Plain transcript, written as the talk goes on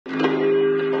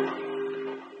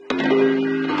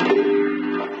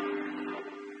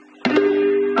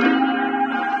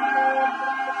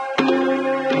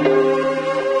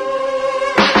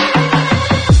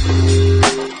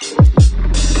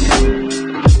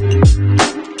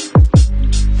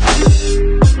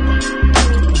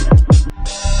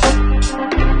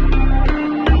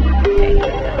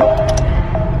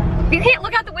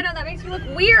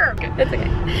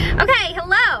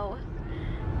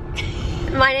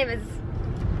name is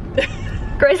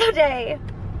Grace O'Day.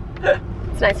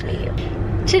 It's nice to meet you.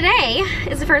 Today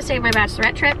is the first day of my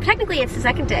bachelorette trip. Technically, it's the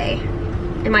second day.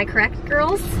 Am I correct,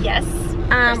 girls? Yes.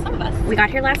 For some of us. We got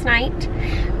here last night.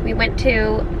 We went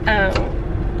to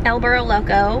El Burro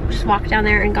Loco. Just walked down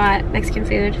there and got Mexican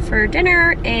food for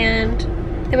dinner, and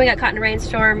then we got caught in a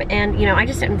rainstorm, and you know, I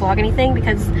just didn't vlog anything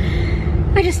because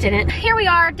I just didn't. Here we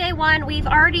are, day one. We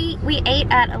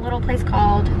ate at a little place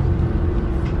called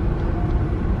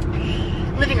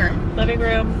Living Room. Living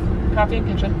Room, Coffee and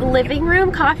Kitchen. Living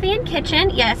Room, Coffee and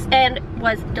Kitchen, yes, and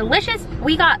was delicious.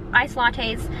 We got iced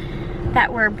lattes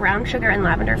that were brown sugar and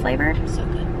lavender flavored. So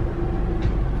good.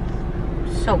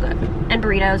 So good. And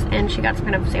burritos, and she got some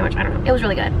kind of sandwich, I don't know. It was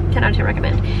really good. 10 out of 10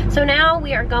 recommend. So now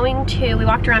we are going to, we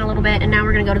walked around a little bit, and now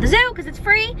we're gonna go to the zoo because it's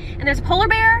free, and there's a polar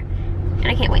bear, and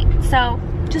I can't wait. So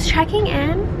just checking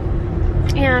in,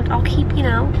 and I'll keep, you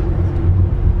know,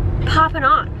 popping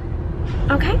on.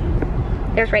 Okay?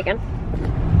 There's Reagan.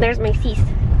 There's my sis.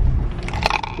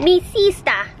 Mi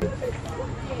sista.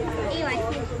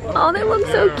 Oh, they look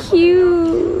so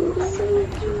cute.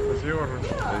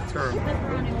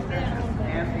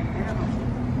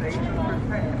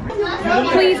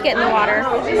 Please get in the water.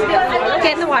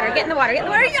 Get in the water, get in the water, get in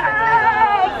the water. Yeah!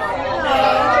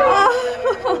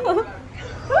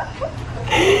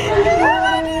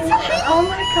 Oh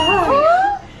my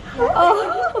god.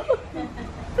 Oh.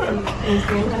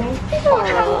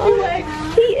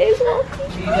 He is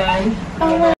walking.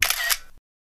 Oh.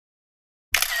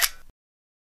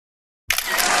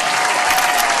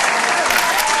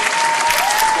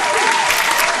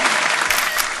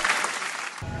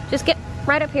 Just get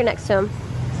right up here next to him.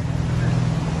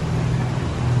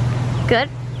 Good.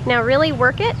 Now really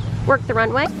work it. Work the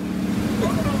runway.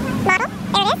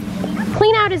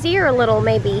 Clean out his ear a little,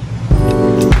 maybe.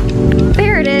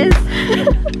 There it is.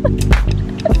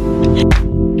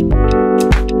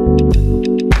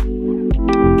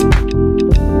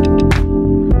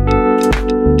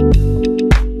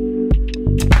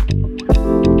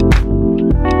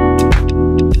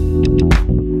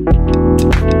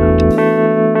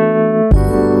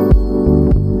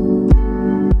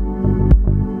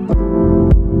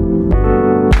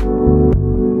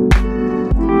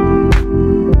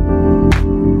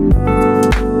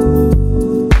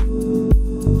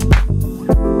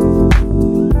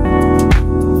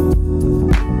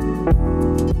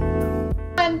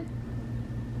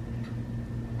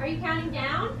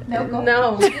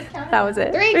 No, that was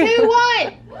it. 3, 2,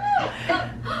 1.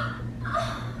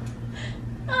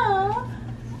 Oh.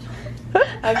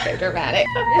 I'm so dramatic.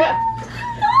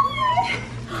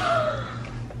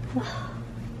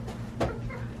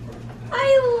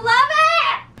 I love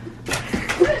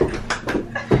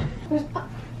it!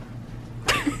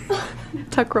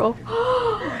 Tuck roll.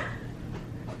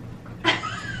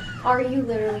 Are you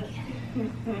literally kidding?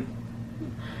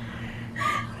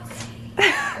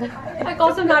 I'm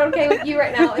also not okay with you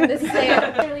right now in this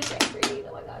stand. Really great for you.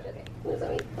 Oh my gosh, okay.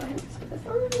 Let me go ahead and just put this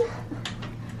on.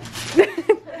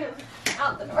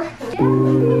 Out the door.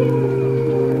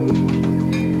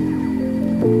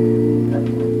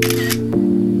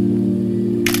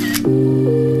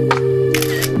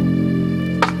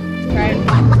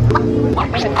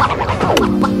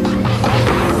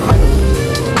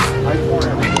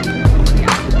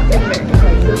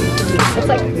 It's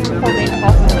like homemade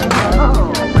pasta.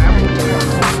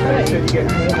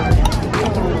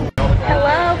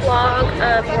 Hello vlog,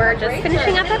 we're just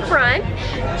finishing up at brunch.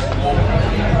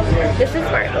 This is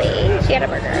Marley, she had a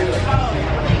burger.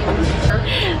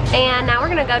 And now we're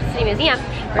gonna go to the museum.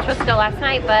 We were supposed to go last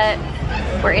night, but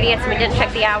we're idiots and we didn't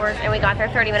check the hours and we got there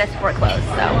 30 minutes before it closed.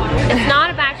 So it's not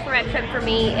a bachelorette trip for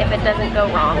me if it doesn't go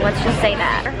wrong, let's just say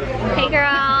that. Hey girl,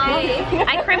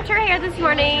 I crimped her hair this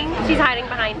morning. She's hiding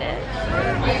behind it.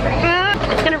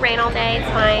 It's gonna rain all day, it's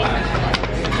fine.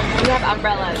 We have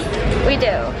umbrellas. We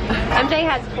do. MJ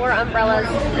has 4 umbrellas.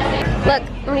 Look,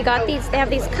 when we got these, they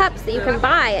have these cups that you can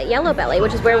buy at Yellow Belly,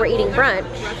 which is where we're eating brunch.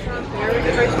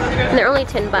 And they're only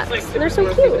 10 bucks. And they're so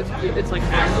cute. It's like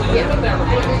Yellow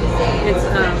Belly. It's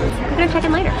We're gonna check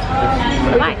in later.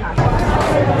 Bye.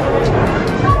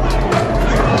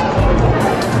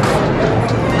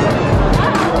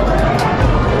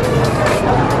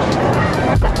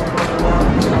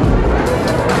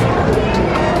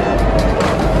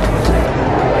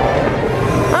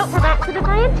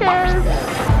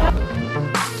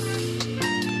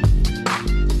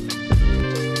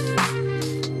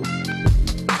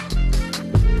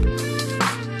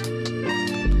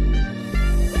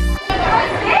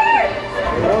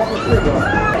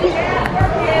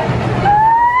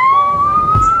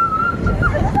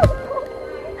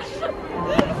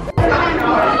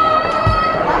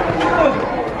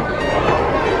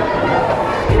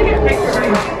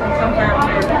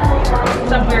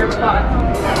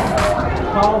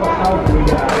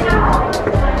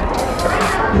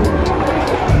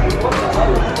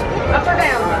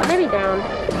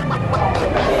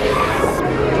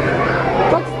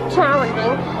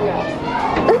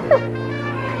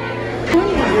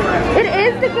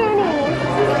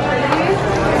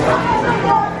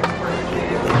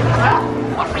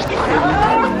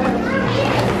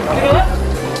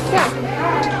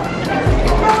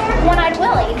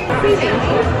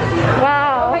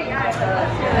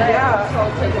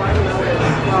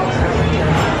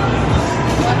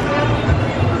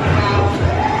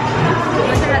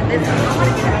 This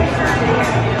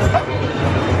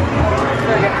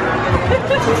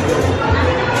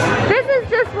is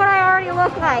just what I already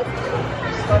look like.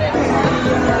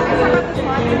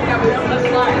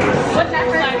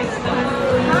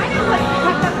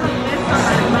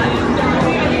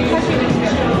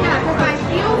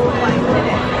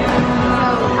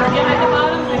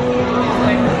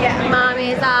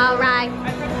 Mommy's alright,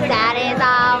 daddy's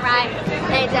alright.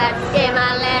 They just give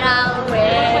my little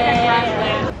way.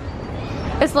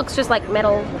 This looks just like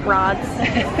metal rods.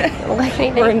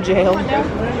 Like We're in jail.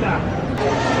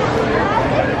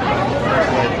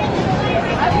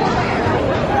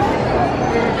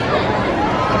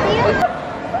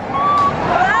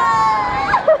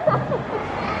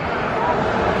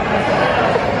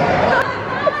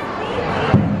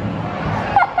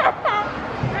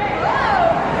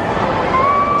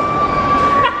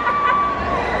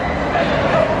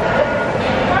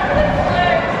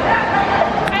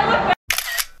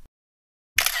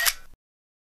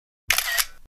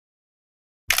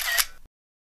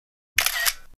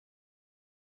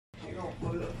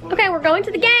 Okay, we're going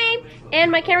to the game,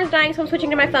 and my camera's dying, so I'm switching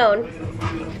to my phone.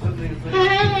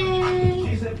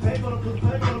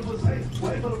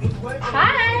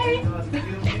 Hi!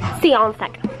 See y'all in a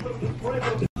second.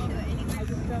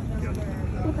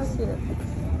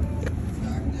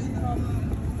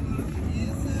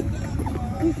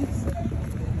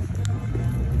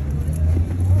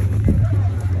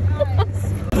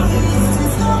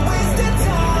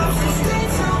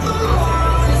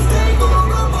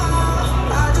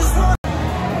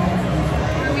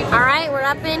 Alright, we're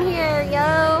up in here,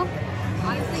 yo.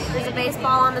 There's a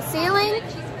baseball on the ceiling.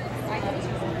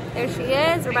 There she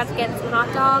is. We're about to get some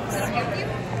hot dogs.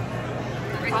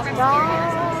 Hot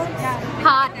dogs.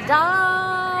 Hot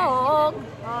dog.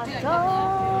 Hot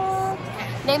dog.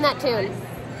 Name that tune.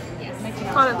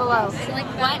 Comment below.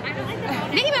 What?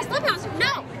 Mickey Mouse Clubhouse.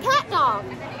 No, cat dog.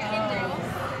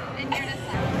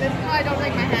 This is why I don't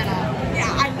take my hat off.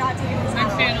 Yeah, I'm not taking this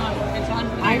hat off. It's on.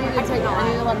 I need to take it. I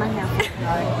need to let my hair fall.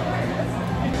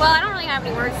 Well, I don't really have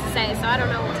any words to say, so I don't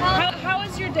know. How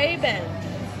has your day been?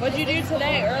 What'd you do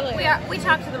today earlier? We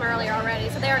talked to them earlier already,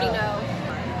 so they already know.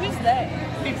 Who's they?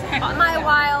 Exactly. My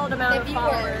wild amount of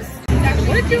followers.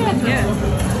 What did you all do?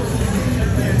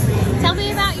 Tell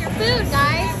me about your food,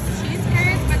 guys.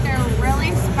 Cheeseburgers, but they're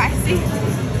really spicy.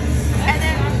 And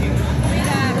then we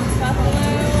got buffalo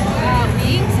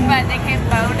wings, but they came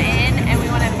bone in, and we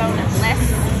wanted boneless.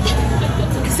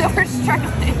 So we're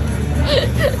struggling.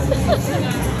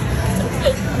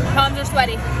 Palms are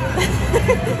sweaty.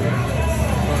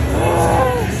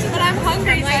 But I'm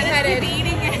hungry, so I just keep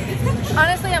eating it.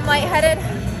 Honestly, I'm lightheaded.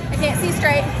 I can't see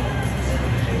straight.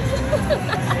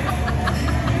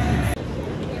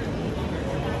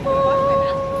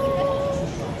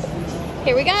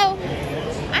 Here we go.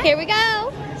 Here we go.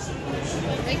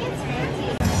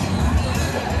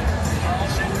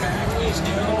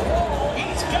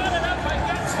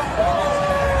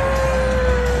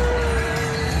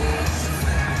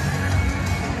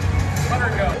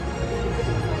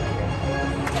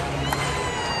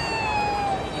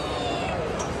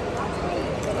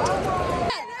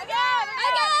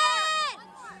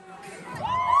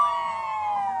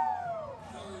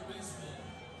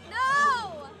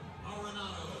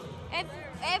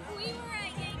 If we were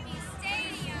at Yankee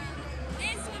Stadium,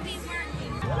 this would be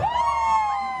working.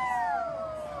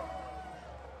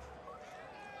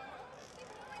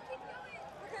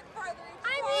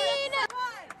 I mean, keep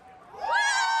going.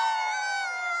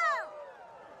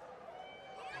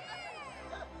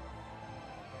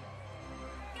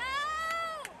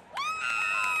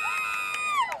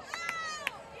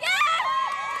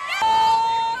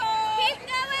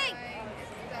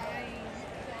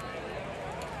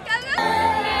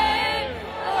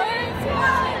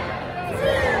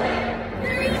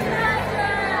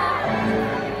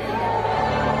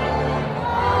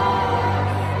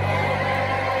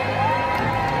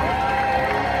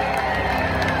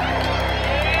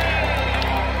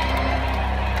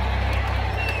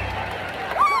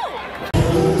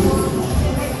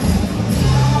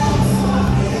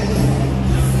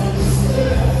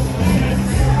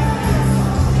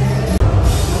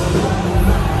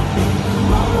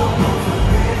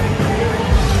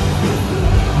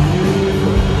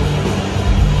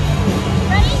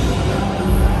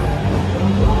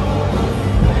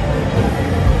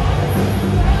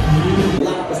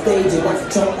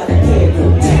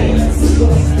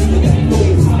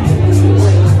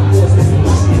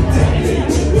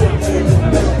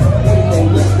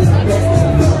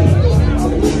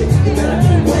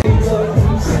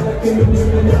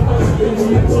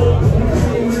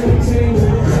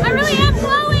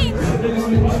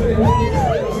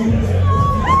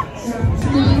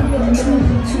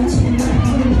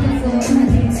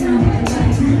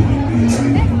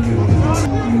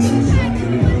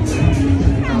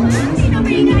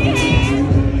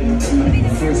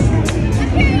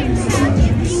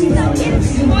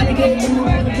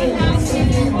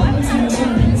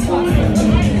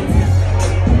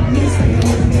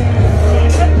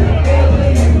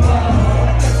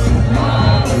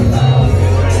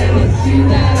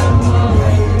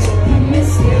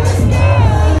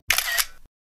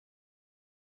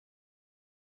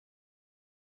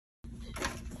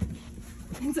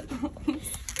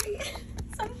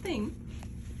 Something.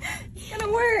 It's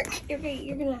gonna work. Okay,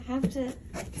 you're gonna have to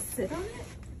sit on it.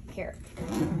 Here.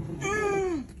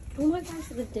 Oh my gosh,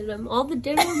 the denim. All the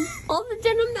denim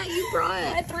that you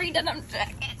brought. My 3 denim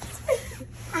jackets.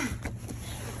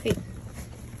 Okay.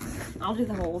 I'll do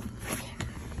the hold.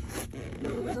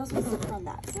 We're not supposed to put on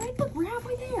that side. Look, we're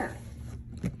halfway there.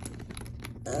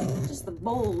 Just the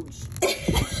bulge.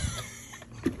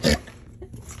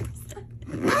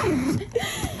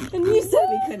 And you said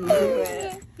we couldn't do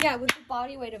it. Yeah, with the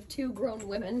body weight of 2 grown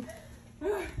women.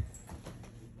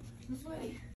 This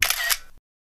way.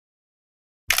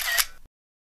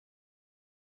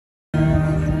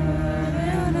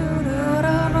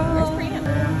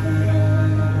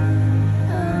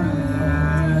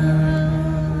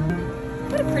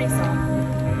 What a pretty song.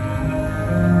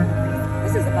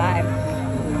 This is a vibe.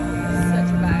 Such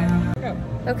a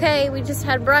vibe. Okay, we just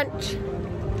had brunch.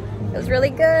 It was really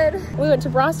good. We went to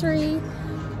brasserie.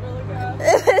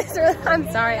 I'm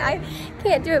sorry, I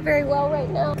can't do it very well right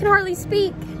now. I can hardly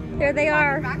speak. There they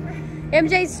are.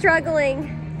 MJ's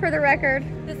struggling, for the record.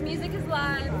 This music is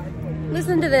live.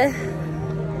 Listen to this.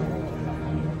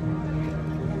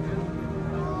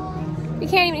 You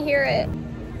can't even hear it.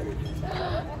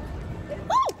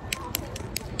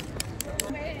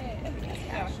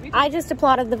 I just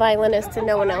applauded the violinist and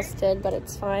no one else did, but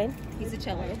it's fine. He's a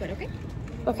cello, but okay.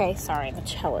 Okay, sorry, I'm a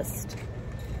cellist.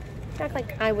 Act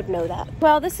like I would know that.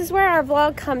 Well, this is where our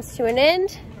vlog comes to an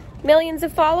end. Millions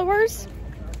of followers.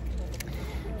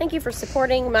 Thank you for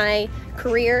supporting my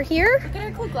career here. Look at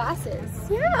our cool glasses.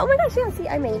 Yeah, oh my gosh, yeah, see,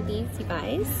 I made these, you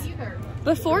guys.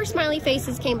 Before smiley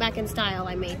faces came back in style,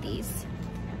 I made these.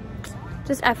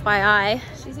 Just FYI.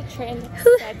 She's a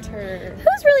trendsetter.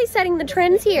 Who's really setting the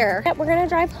trends here? We're gonna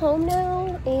drive home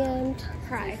now and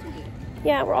Cry.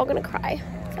 yeah, we're all gonna cry.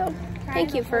 So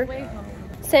thank you for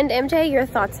send MJ your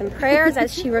thoughts and prayers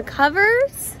as she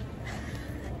recovers.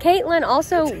 Caitlin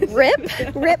also rip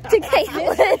to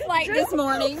Caitlin. Like this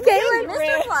morning. Caitlin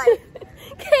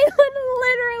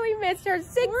literally missed her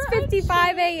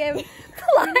 6:55 a.m. flight.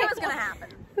 We knew it was gonna happen.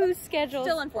 Whose schedule?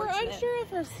 Still We're unfortunate. unsure of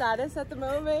her status at the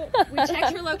moment. We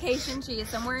checked her location. She is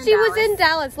somewhere in She Dallas. was in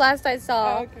Dallas last I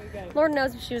saw. Oh, okay, good. Lord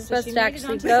knows if she was supposed she to made it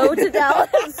actually onto go to Dallas.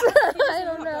 I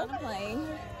don't know. On a plane.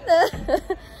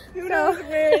 Who knows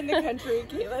where in the country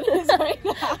Caitlin is right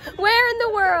now? Where in the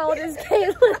world is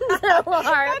Caitlin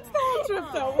Zellard? That's the whole trip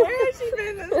though. Where has she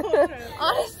been this whole trip?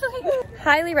 Honestly.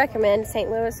 Highly recommend St.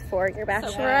 Louis for your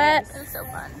Bachelorette. It was so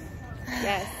fun.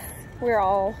 Yes. We're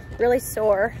all really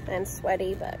sore and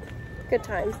sweaty, but good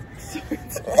times.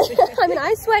 I mean,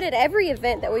 I sweated every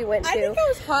event that we went to. I think I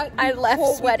was hot. I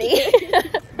left sweaty.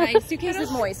 My suitcase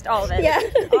is moist, all of it. Yeah.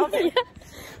 All of it.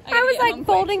 I was like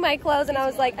folding my clothes and I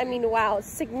was like, I mean, wow,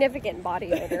 significant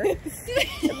body odor.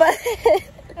 But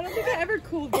I don't think I ever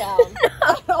cooled down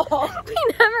at all. we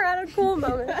never had a cool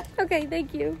moment. Okay,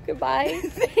 thank you. Goodbye.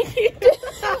 Thank you.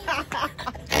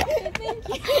 Thank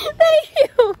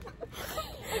you.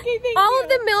 Okay, thank All you. of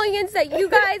the millions that you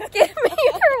guys give me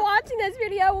for watching this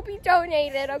video will be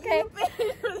donated, okay?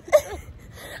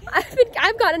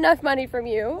 I've got enough money from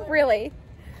you, really.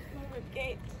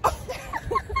 Okay.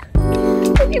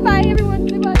 Okay, bye everyone.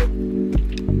 Goodbye.